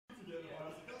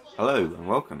Hello and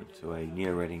welcome to a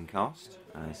Neo Reading cast.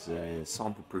 It's a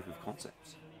sample proof of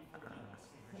concept.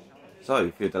 So,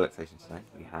 for your delectation today,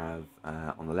 we have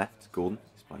on the left Gordon,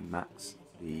 he's playing Max,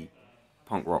 the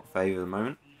punk rock fave at the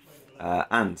moment,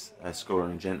 and a scorer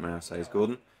and gentleman, I say, is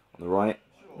Gordon. On the right,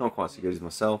 not quite so good as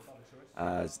myself,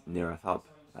 as Near Earth Hub.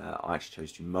 I actually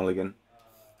chose to mulligan,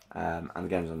 and the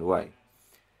game's underway.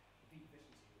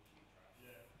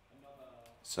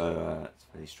 So, it's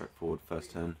fairly straightforward first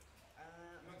turn.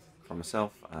 From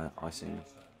myself, icing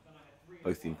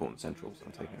both the important centrals.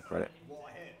 I'm taking the credit.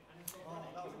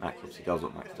 Max obviously does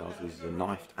what Max does. Loses a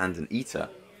knifed and an eater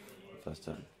first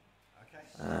turn.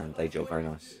 And day job, very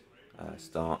nice.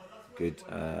 Start, good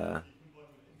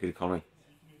economy.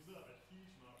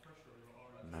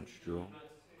 Managed to draw.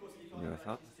 New Earth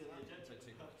up.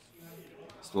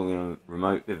 Stalling on a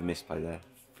remote, bit of a misplay there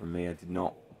from me. I did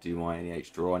not do my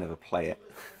NEH draw, I never play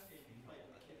it.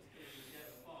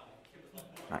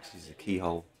 Max uses a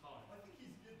keyhole.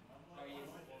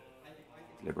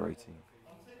 Deliberating.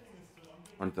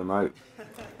 On the remote.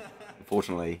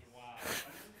 Unfortunately,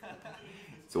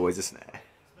 it's always a snare.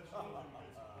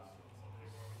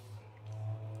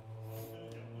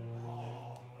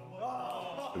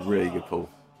 A really good pull.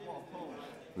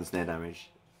 The snare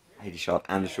damage, Hades Shard,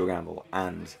 and the Sure Gamble,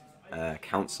 and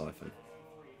Count Siphon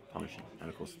punishing, and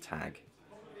of course the tag.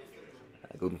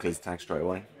 Gordon clears the tag straight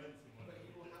away.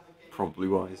 Probably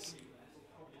wise.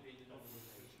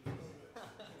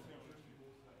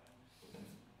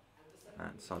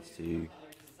 And decides to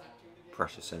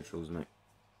pressure centrals, make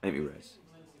me res.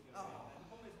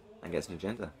 And gets an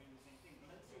agenda.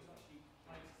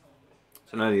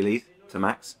 So an early lead to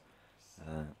Max.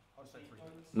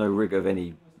 No rig of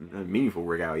any meaningful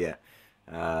rig out yet,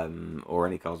 or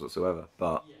any cards whatsoever,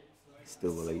 but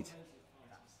still the lead.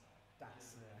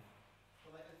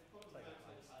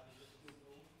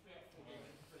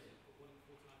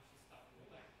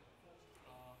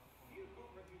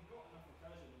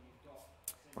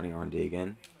 Running R&D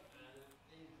again.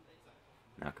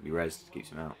 Now it can be res, keeps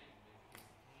him out.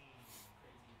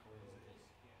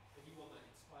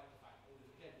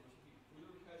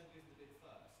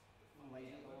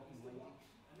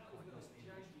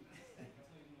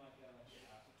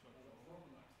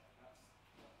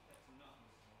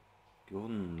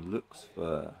 Gordon looks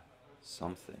for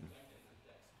something.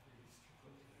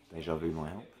 Deja Vu might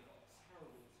help.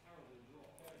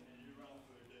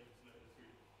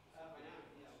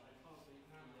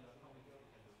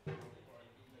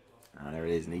 Ah, there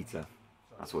it is, an eater.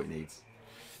 That's what he needs.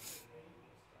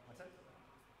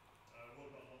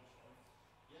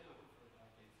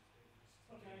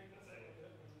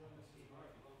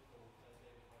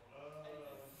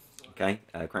 Okay,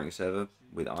 crank the server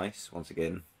with ice, once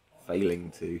again,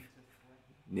 failing to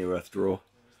near earth draw.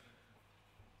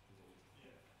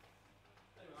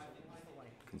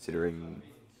 Considering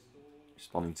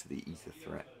responding to the ether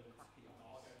threat.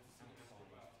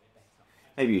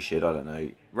 Maybe you should, I don't know.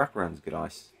 Wraparound's good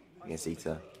ice against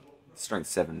Eater. Strength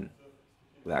 7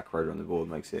 without Corroder on the board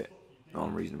makes it not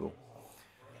unreasonable.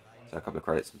 So a couple of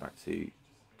credits and back to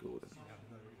Gordon.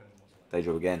 Day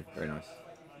job again, very nice.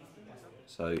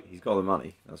 So he's got the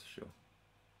money, that's for sure.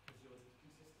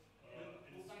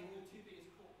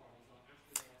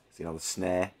 See another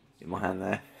snare in my hand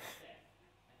there.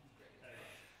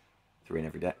 3 in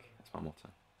every deck, that's my motto.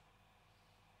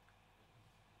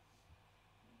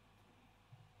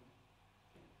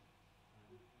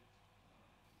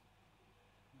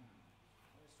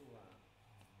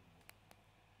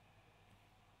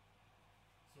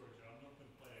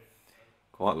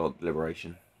 Quite a lot of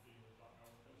deliberation.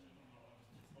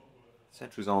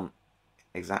 Centrals aren't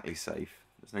exactly safe.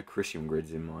 There's no Christian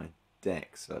grids in my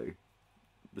deck, so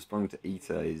responding to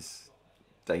Eater is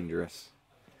dangerous.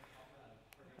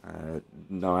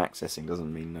 No accessing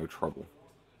doesn't mean no trouble.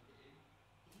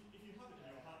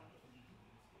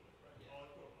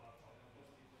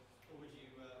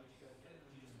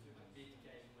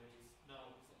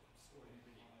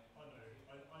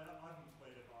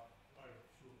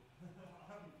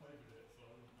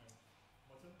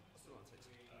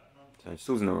 So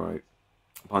installs in a row.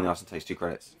 Behind the ice and takes 2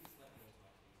 credits.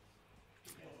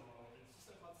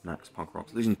 Max Punk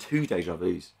Rocks. Losing 2 Deja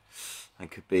Vus.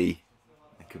 That could be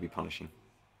punishing.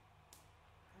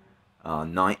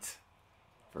 Knight.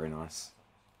 Very nice.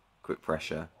 Quick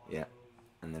pressure, yeah.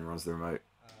 And then runs the remote.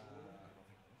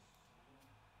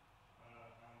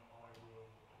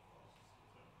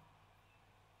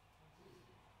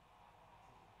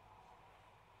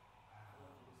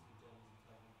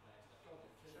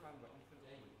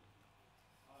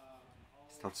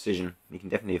 Tough decision. You can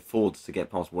definitely afford to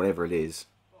get past whatever it is.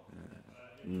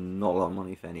 Not a lot of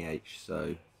money for NEH,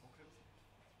 so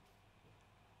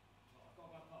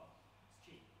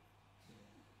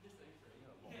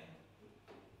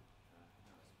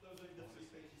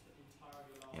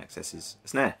he accesses a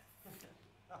snare.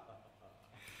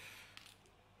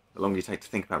 The longer you take to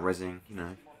think about resing,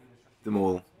 the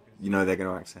more they're going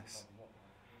to access.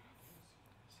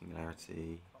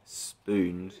 Singularity,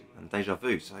 Spooned, and Deja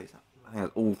Vu. So I think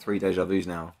that's all 3 Deja Vus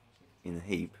now in the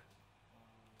heap.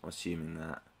 I'm assuming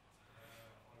that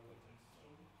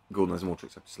Gordon has more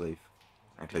tricks up his sleeve.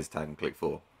 And clears tag and click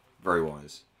 4. Very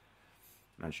wise.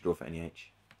 Managed to draw for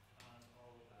NEH.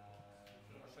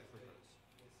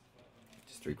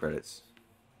 Just 3 credits.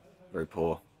 Very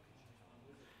poor.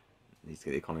 Needs to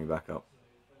get the economy back up.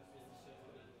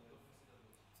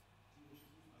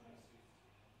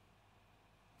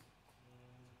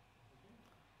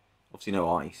 Obviously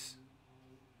no ice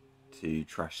to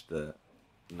trash the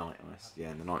night ice. Yeah,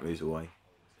 and the night moves away.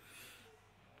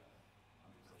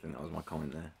 I think that was my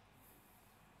comment there.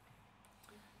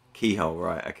 Keyhole,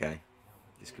 right, okay.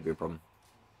 This could be a problem.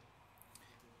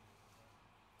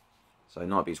 So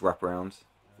night beats wraparound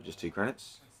for just 2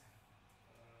 credits.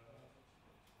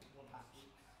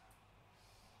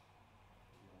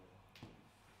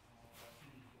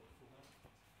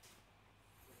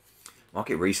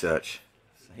 Market research.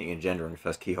 So hitting gender on your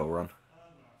first keyhole run.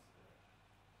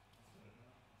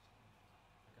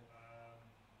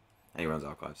 And he runs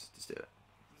archives. Just do it.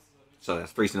 So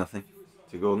that's 3-0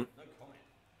 to Gordon.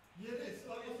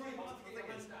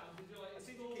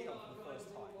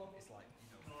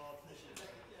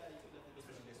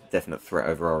 Definite threat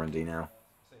over R&D now.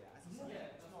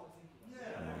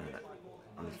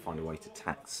 I need to find a way to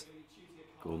tax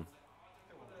Gordon.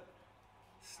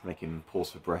 Just make him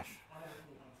pause for breath.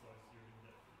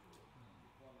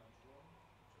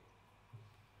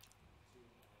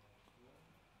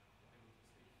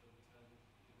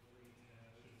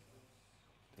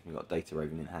 We've got Data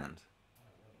Raven in hand.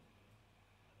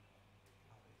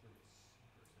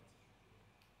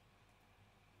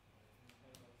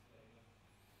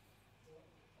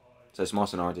 So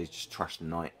Smart and RD just trashed the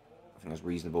night. I think that's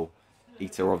reasonable.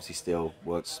 Eater obviously still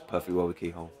works perfectly well with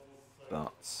Keyhole,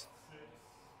 but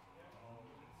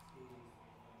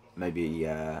maybe you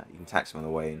can tax him on the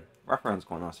way in. Wraparound's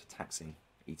quite nice for taxing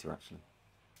Eater actually,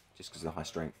 just because of the high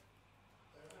strength.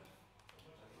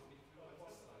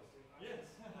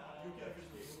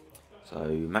 So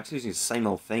Max using the same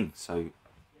old thing, so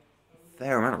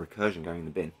fair amount of recursion going in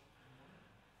the bin.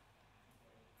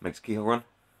 Makes Keyhole run.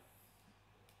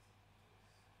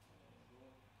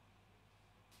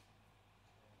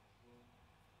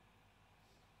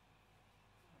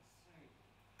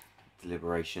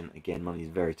 Deliberation, again money is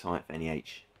very tight for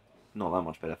NEH. Not that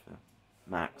much better for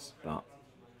Max, but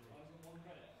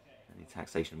any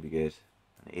taxation would be good.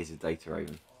 And it is a Data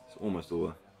Raven. It's almost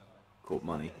all caught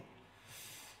money.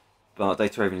 But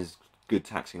Data Raven is good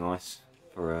taxing ice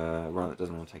for a runner that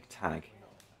doesn't want to take a tag.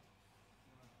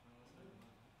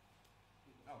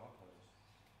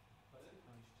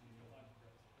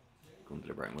 Go on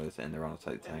deliberating whether to end the run or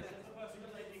take the tag.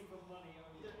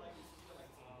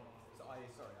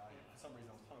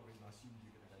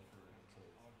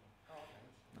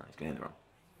 No, he's going to end the run.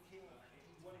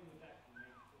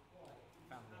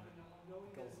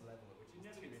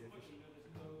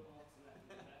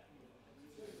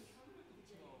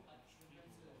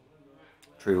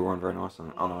 Tree will run very nice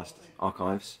on uniced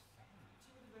archives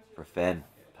for a fair,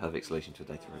 perfect solution to a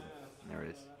Data Raven. And there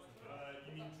it is.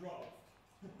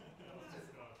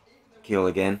 Keyhole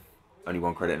again, only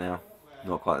 1 credit now.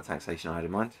 Not quite the taxation I had in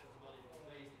mind.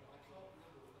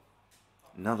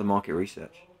 Another market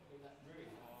research.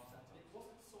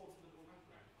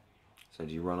 So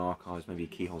do you run archives, maybe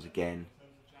Keyholes again?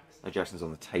 No Jackson's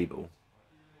on the table.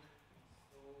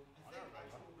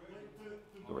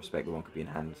 Got respect that one could be in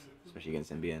hand, especially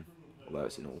against NBN. Although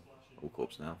it's in all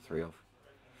corps now, 3 of.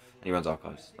 And he runs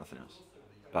archives, nothing else.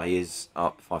 But he is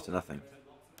up 5-0.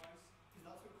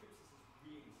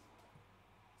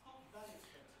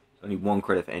 Only 1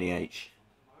 credit for NEH.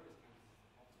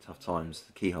 Tough times.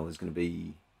 The Keyhole is going to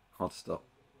be hard to stop.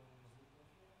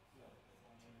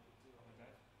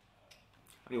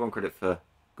 Only 1 credit for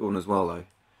Gordon as well though.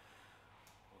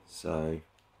 So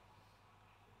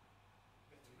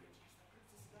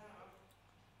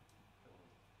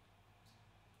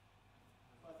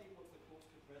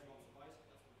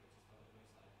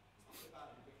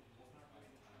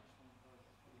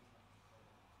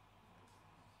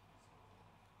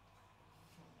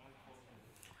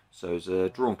it's a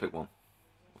draw and click one.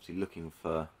 Obviously looking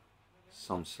for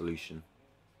some solution.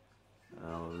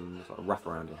 It's like a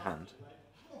wraparound in hand.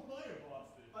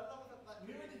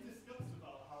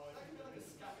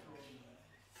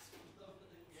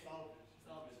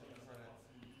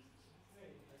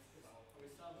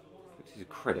 She's a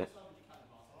credit.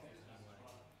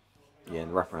 Yeah,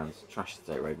 and the wraparound's trash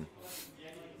state Raven.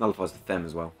 Nullifies the Fem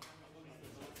as well,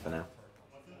 for now.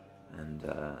 And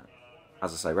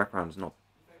as I say, wraparound's not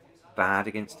bad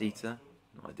against Eater.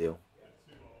 Not ideal.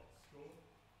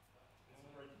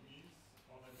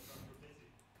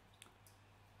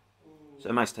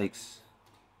 So Max takes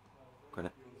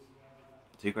credit.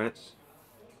 2 credits.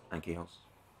 And keyholes.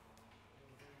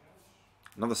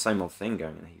 Another same old thing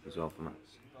going in the heap as well for Max.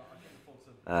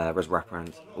 Res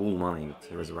wraparound, all money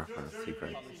to res wraparound, 2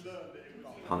 credits.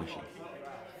 Punishing.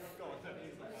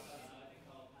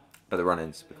 But the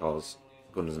run-ins because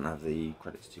Gun doesn't have the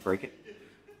credits to break it.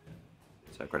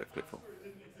 So credit for click 4.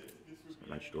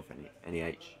 So major draw for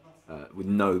NEH. With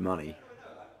no money.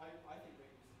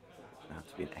 It's going to have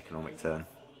to be an economic turn.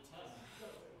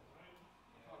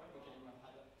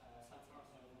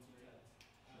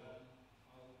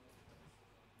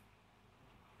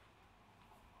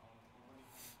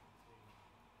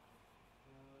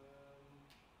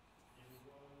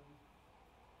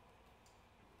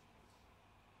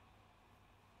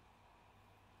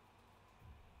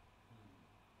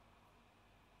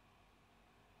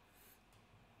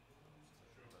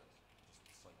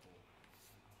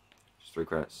 Just 3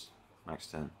 credits. Max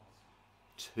turn.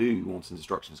 2 wanton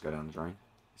destructions go down the drain.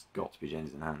 It's got to be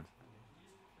James in hand.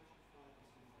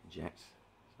 Eject.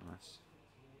 So nice.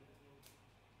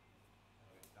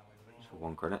 Just for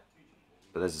 1 credit.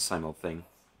 But there's the same old thing.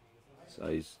 So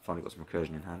he's finally got some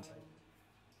recursion in hand.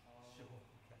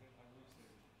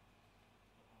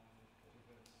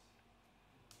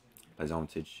 Plays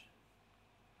Armitage.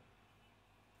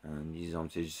 And uses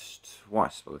Armitage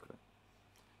twice by the look of it.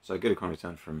 So good economy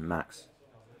turn from Max.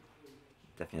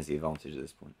 Definitely has the advantage at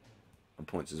this point. On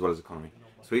points as well as economy.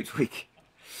 Sweep tweak.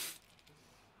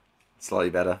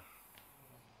 Slightly better.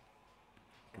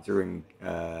 Considering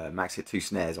Max hit 2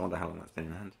 snares, I wonder how long that's been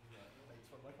in hand.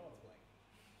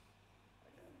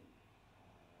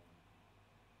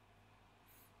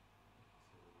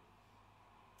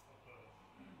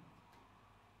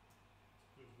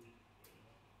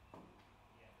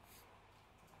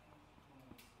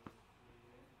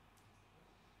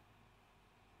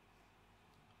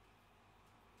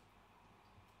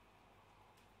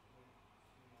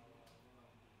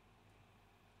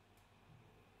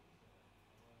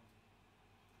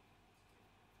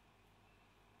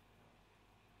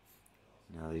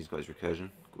 Now that he's got his recursion,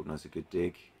 Gordon has a good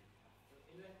dig.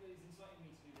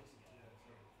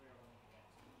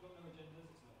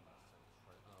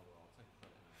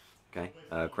 Okay,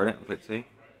 credit on click 2,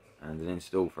 and an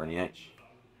install for NEH.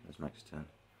 That's Max's turn.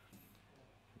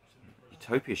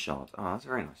 Utopia Shard, that's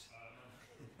very nice.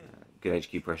 Good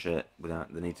HQ pressure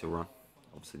without the need to run.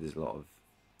 Obviously there's a lot of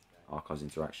Archives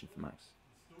interaction for Max.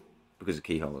 Because of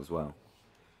Keyhole as well.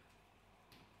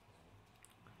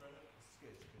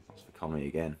 That's for economy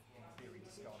again.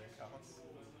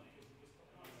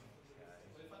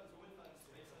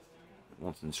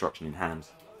 Wants an instruction in hand.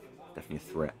 Definitely a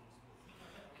threat.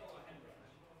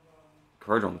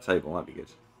 Corroder on the table, that'd be good.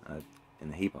 In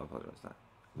the heap, I apologise. That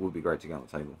would be great to get on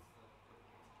the table.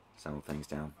 Settle things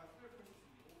down.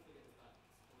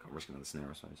 Can't risk another snare,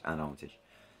 I suppose. And Armitage.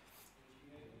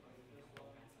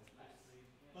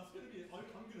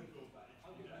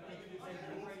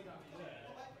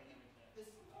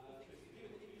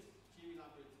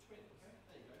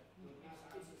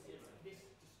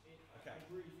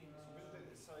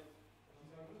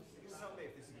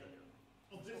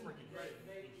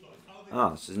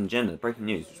 This is Engender, breaking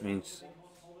news, which means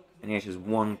NEH has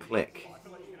 1 click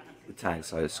the tag,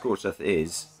 so Scorched Earth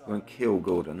it won't kill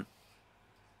Gordon,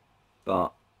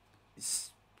 but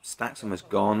his stack's almost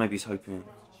gone. Maybe he's hoping,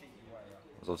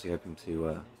 I was obviously hoping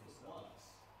to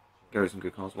go with some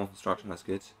good cards. 1 construction, that's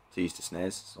good. 2 used to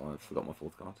snares, so I forgot my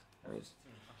 4th card. There it is.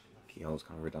 Keyhole's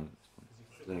kind of redundant at this point.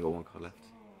 He's only got 1 card left.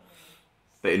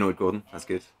 Bit annoyed Gordon, that's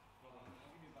good.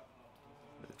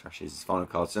 The trash is his final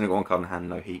card. He's only got 1 card in hand,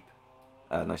 no heap.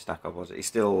 No stack up, was it? He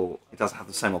does have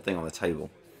the same old thing on the table.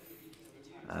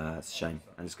 It's a shame.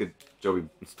 And it's a good job we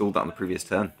installed that on the previous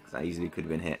turn, because that easily could have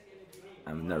been hit.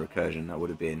 And with no recursion, that would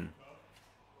have been...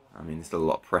 I mean, there's still a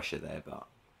lot of pressure there, but...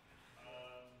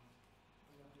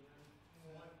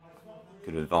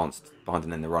 Could have advanced behind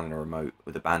and then the run in a remote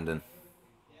with abandon.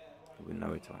 With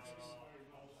no way to access.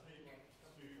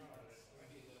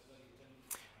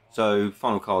 So,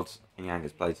 final cards in your hand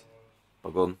gets played by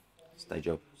Gordon. Stage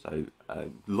job. So, a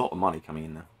lot of money coming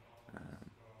in now.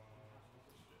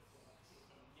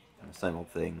 And the same old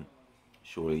thing,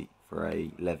 surely, for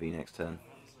a levy next turn.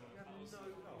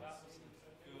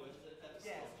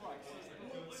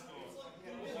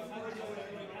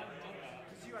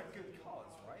 Because you had good cards,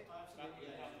 right?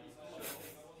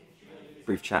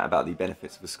 brief chat about the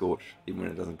benefits of a Scorch, even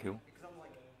when it doesn't kill.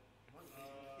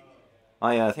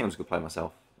 I think I'm just going to play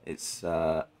myself. It's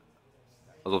I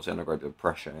was obviously under a great deal of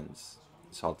pressure, and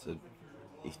it's hard to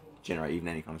generate even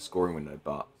any kind of scoring window,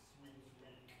 but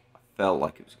I felt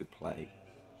like it was a good play.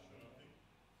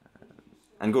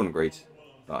 And Gordon agreed,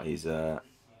 but he's a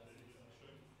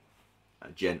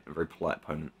very polite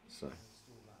opponent, so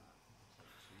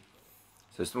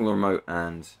smaller remote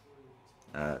and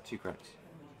 2 cracks.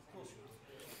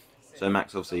 So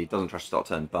Max obviously doesn't trust to start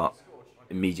turn, but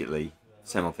immediately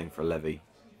same old thing for a levy.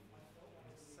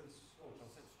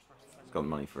 He's got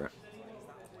money for it.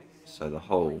 So the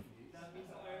whole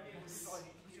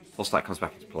stack comes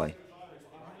back into play.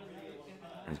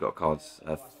 And he's got cards,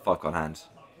 5-card hand,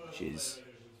 which is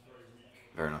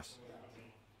very nice.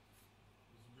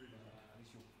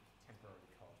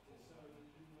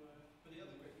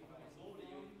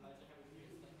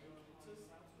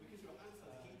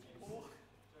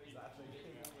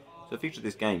 So the feature of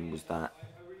this game was that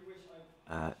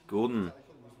Gordon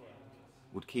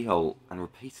would keyhole and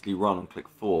repeatedly run on click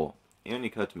 4. It only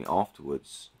occurred to me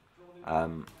afterwards. I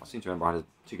seem to remember I had a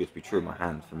too good to be true in my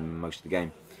hand for most of the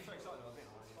game.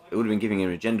 It would have been giving him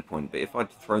an agenda point, but if I'd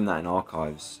thrown that in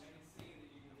archives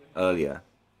earlier,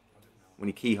 when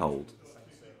he keyholed,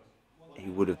 he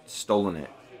would have stolen it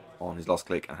on his last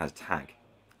click and had a tag.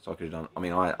 So I could have done. I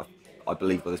mean, I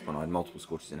believe by this point I had multiple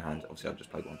Scorches in hand. Obviously, I've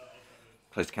just played one.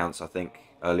 Close to counts, I think,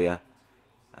 earlier.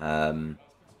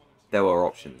 There were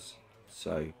options.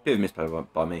 So, bit of a misplay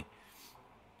by me.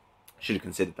 Should have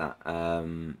considered that.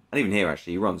 And even here,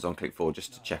 actually, he runs on click 4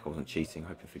 just to check I wasn't cheating,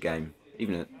 hoping for game.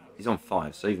 He's on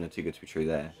 5, so even a too good to be true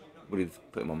there would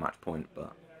have put him on match point,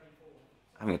 but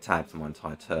having a tag for my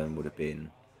entire turn would have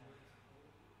been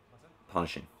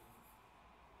punishing.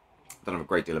 Don't have a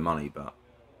great deal of money, but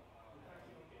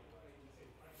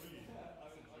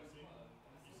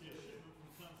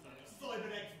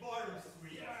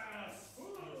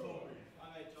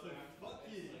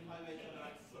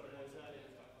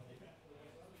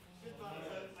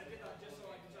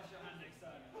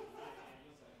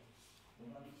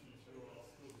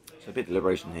so a bit of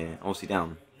deliberation here. Obviously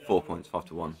down 4 points,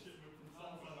 5-1.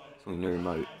 Something new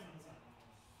remote.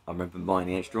 I remember buying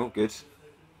the NEH draw, good.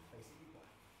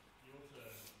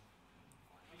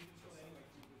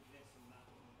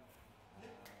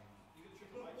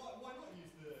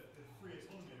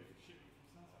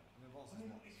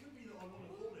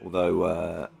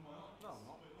 Although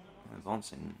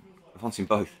advancing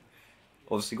both.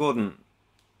 Obviously Gordon,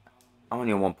 I'm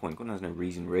only on 1 point. Gordon has no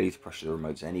reason really to pressure the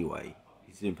remotes anyway.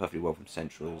 He's doing perfectly well from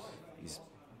centrals. He's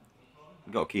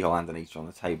got a keyhole and an eater on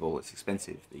the table. It's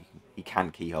expensive, but he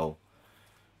can keyhole.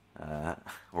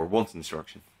 Or a want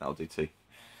instruction, that'll do too.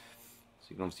 So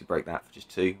you can obviously break that for just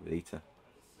 2 with eater.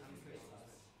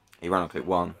 He ran on click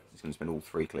 1, he's going to spend all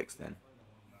 3 clicks then.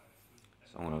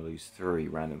 So I'm going to lose 3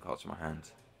 random cards from my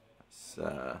hand. That's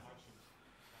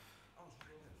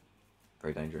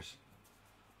very dangerous.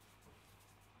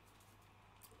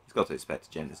 He's got to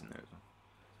expect genders in there as well.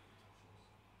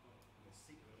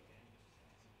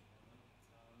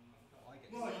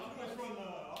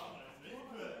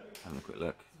 Having a quick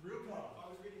look.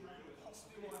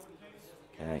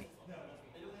 Okay.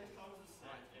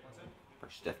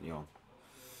 Pressure's definitely on.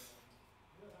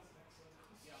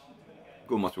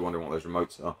 Gordon must be wondering what those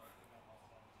remotes are.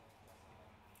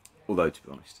 Although, to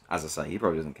be honest, as I say, he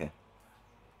probably doesn't care.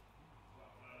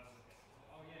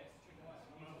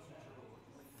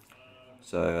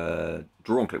 So,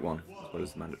 draw on click 1, as well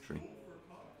as the mandatory.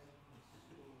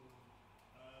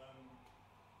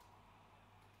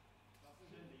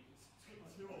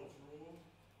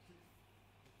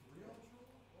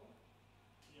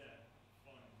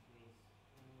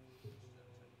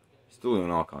 Still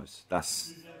doing archives.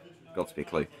 That's got to be a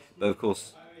clue. But of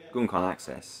course, Gordon can't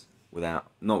access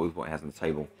not with what he has on the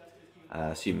table,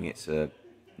 assuming it's a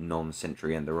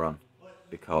non-sentry end the run,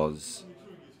 because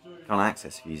he can't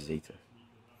access if he uses eater.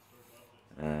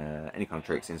 Any kind of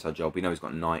tricks, inside job. We know he's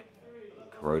got Knight,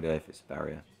 Corroder if it's a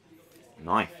barrier.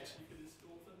 Knifed.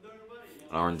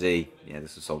 R&D, yeah,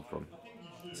 this will solve the problem.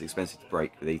 It's expensive to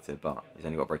break with eater, but he's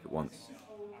only got to break it once.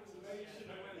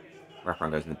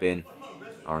 Wraparound goes in the bin.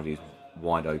 R&D is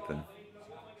wide open.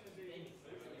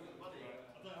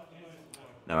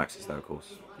 No access though, of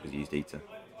course, because he used eater.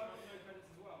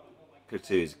 Click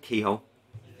 2 is keyhole.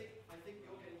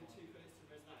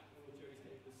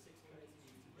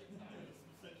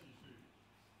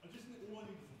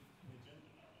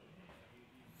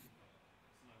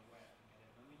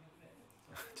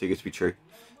 Too good to be true.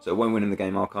 So it won't win in the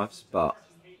game archives, but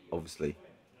obviously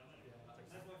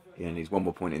he only needs 1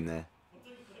 more point in there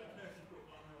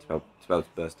to be able to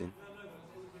burst in.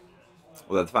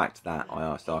 Although the fact that I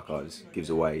asked Archives gives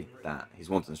away that his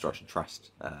wanton destruction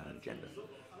trust agenda.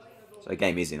 So the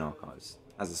game is in Archives.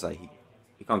 As I say,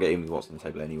 he can't get in with what's on the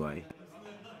table anyway.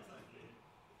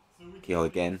 Keyhole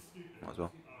again, might as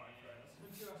well.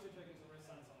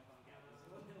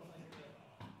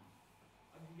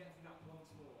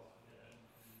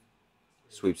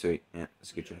 Sweep suite, yeah,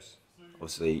 that's a good choice.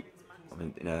 Obviously,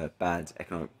 I'm in a bad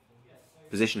economic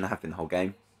position to have been the whole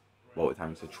game, what with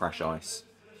having to trash ice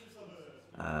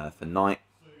for Knight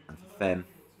and for Fem.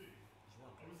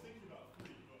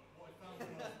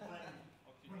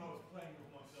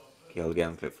 Keyhole again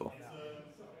on clip 4.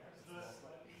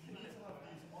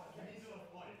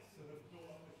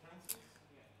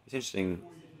 It's interesting.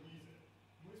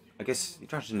 I guess he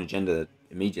trashes an agenda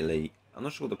immediately. I'm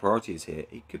not sure what the priority is here.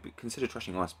 He could consider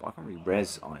trashing ice, but I can't really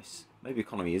res ice. Maybe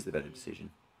economy is the better decision.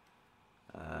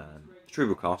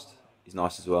 True cast is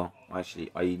nice as well. I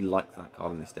like that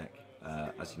card in this deck.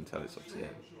 As you can tell, it's obviously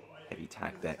a heavy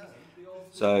tag deck.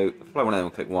 So if I play one of them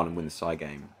on click 1 and win the side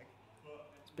game,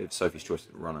 it's a bit of Sophie's choice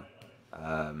of the runner.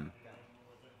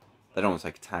 They don't want to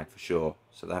take a tag for sure,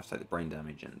 so they have to take the brain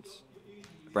damage, and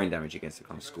the brain damage against the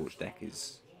kind of Scorch deck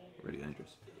is really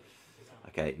dangerous.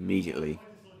 Okay, immediately,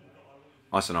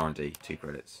 ice on R&D, 2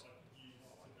 credits.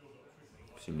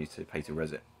 Presume you need to pay to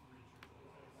res it.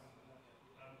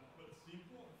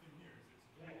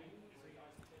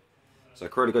 So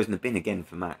Corona goes in the bin again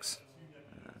for Max.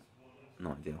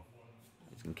 Not ideal.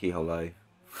 He's going to Keyhole low.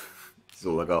 This is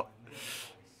all I got.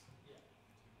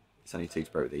 It's only 2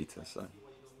 to break with the Eater, so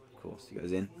of course he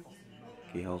goes in.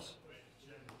 Keyholes.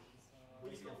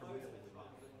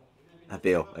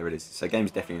 Bill, there it is. So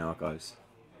game's definitely in Archives.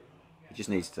 He just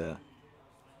needs to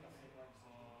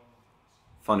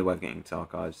find a way of getting to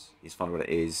Archives. He's find what it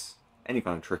is. Any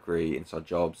kind of trickery, inside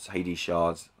jobs, Hades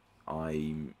shards.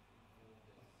 I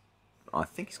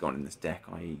think he's got it in this deck.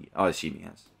 I assume he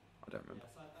has. I don't remember.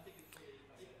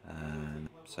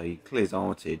 So he clears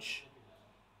Armitage.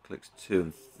 Clicks 2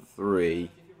 and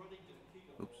 3.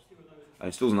 Oops.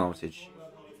 Installs an Armitage.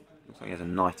 Looks like he has a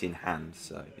Knight in hand,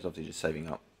 so he's obviously just saving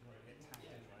up.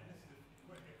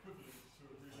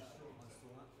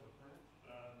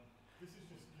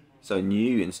 So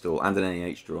new install and an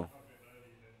NEH draw.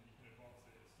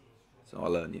 So I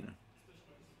learned, you know.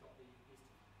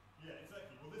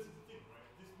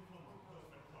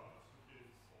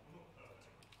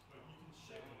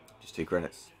 Just 2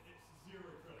 credits.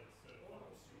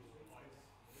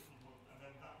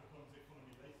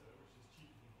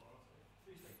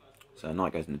 So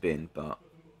Knight goes in the bin, but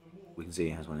we can see he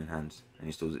has one in hand, and he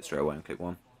installs it straight away on click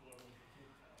 1.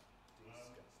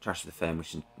 Trash the Fem,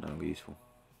 which is no longer useful.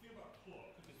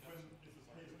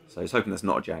 So he's hoping that's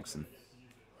not a Jackson.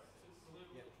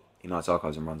 He Knights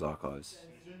Archives and runs Archives.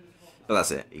 But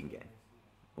that's it, he can get in.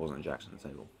 It wasn't a Jackson on the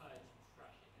table.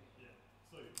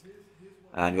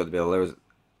 And you got the bill. There was,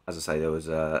 as I say, there was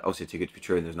obviously too good to be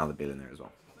true, and there was another bill in there as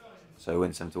well. So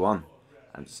win 7-1.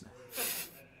 And just,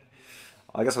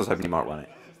 I guess I was hoping he might run it,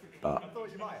 but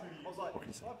what can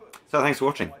you say? So thanks for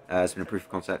watching. It's been a proof of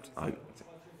concept. I hope